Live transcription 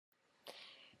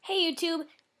Hey YouTube,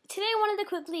 today I wanted to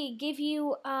quickly give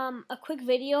you a quick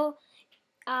video.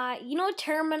 You know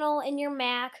Terminal in your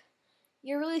Mac,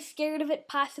 you're really scared of it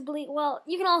possibly. Well,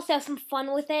 you can also have some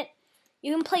fun with it.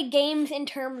 You can play games in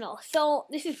Terminal, so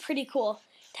this is pretty cool.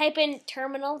 Type in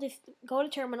Terminal, just go to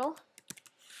Terminal.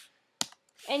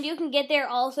 And you can get there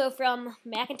also from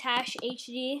Macintosh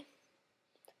HD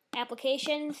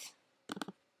applications.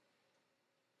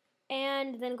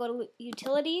 And then go to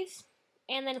Utilities,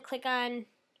 and then click on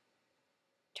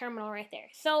Terminal right there.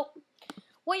 So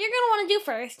what you're going to want to do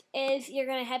first is you're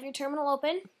going to have your terminal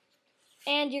open,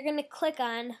 and you're going to click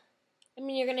on,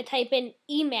 you're going to type in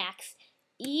Emacs,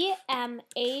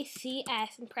 E-M-A-C-S,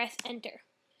 and press enter.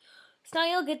 So now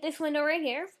you'll get this window right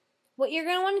here. What you're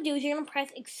going to want to do is you're going to press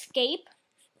escape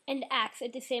and X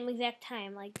at the same exact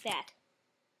time, like that.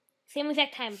 Same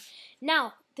exact time.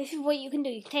 Now, this is what you can do.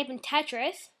 You can type in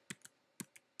Tetris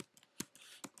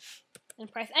and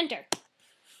press enter.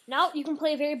 Now you can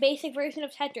play a very basic version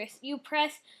of Tetris. You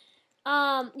press,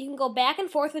 you can go back and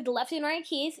forth with the left and right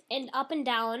keys, and up and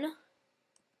down.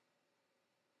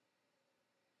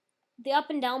 The up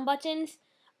and down buttons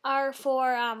are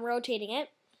for rotating it,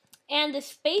 and the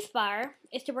space bar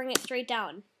is to bring it straight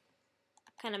down.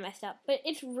 Kind of messed up, but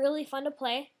it's really fun to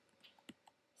play.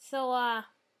 So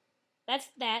that's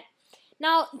that.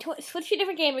 Now to switch to a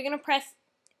different game, you're gonna press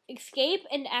escape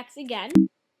and X again.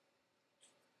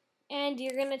 And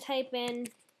you're going to type in,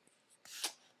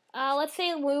 let's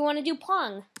say we want to do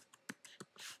Pong.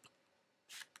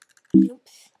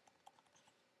 Oops.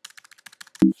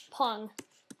 Pong.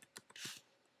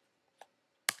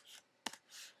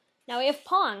 Now we have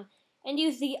Pong. And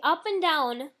use the up and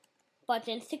down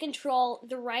buttons to control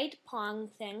the right Pong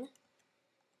thing.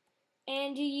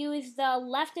 And you use the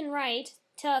left and right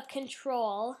to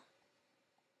control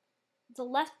the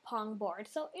left Pong board.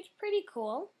 So it's pretty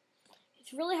cool.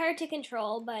 It's really hard to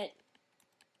control, but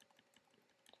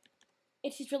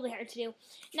it's just really hard to do.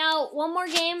 Now, one more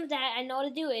game that I know how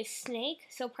to do is Snake.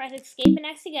 So press escape and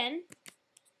X again.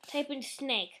 Type in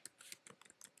Snake.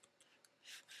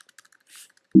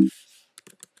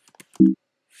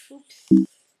 Oops.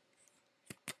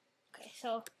 Okay,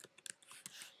 so,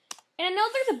 and I know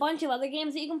there's a bunch of other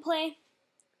games that you can play,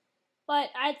 but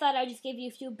I thought I'd just give you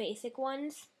a few basic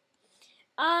ones.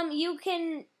 You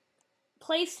can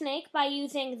play Snake by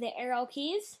using the arrow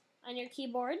keys on your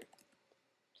keyboard.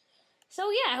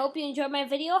 So yeah, I hope you enjoyed my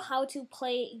video, how to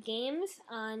play games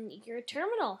on your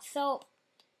terminal. So,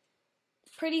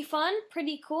 pretty fun,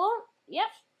 pretty cool. Yep.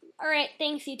 Alright,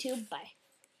 thanks YouTube, bye.